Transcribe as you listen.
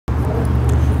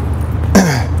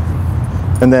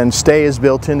And then stay is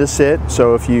built into sit,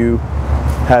 so if you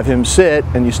have him sit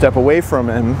and you step away from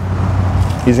him,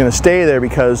 he's going to stay there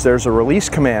because there's a release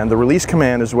command. The release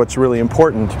command is what's really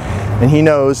important, and he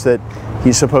knows that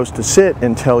he's supposed to sit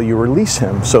until you release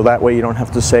him, so that way you don't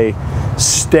have to say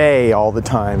stay all the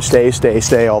time, stay, stay,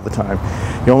 stay all the time.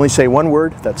 You only say one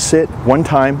word, that's sit, one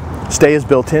time. Stay is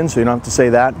built in, so you don't have to say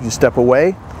that. You step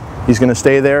away, he's going to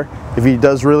stay there. If he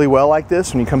does really well like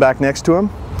this, when you come back next to him,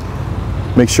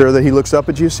 make sure that he looks up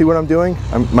at you. See what I'm doing?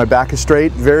 My back is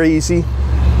straight, very easy.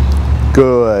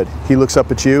 Good. He looks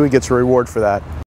up at you, he gets a reward for that.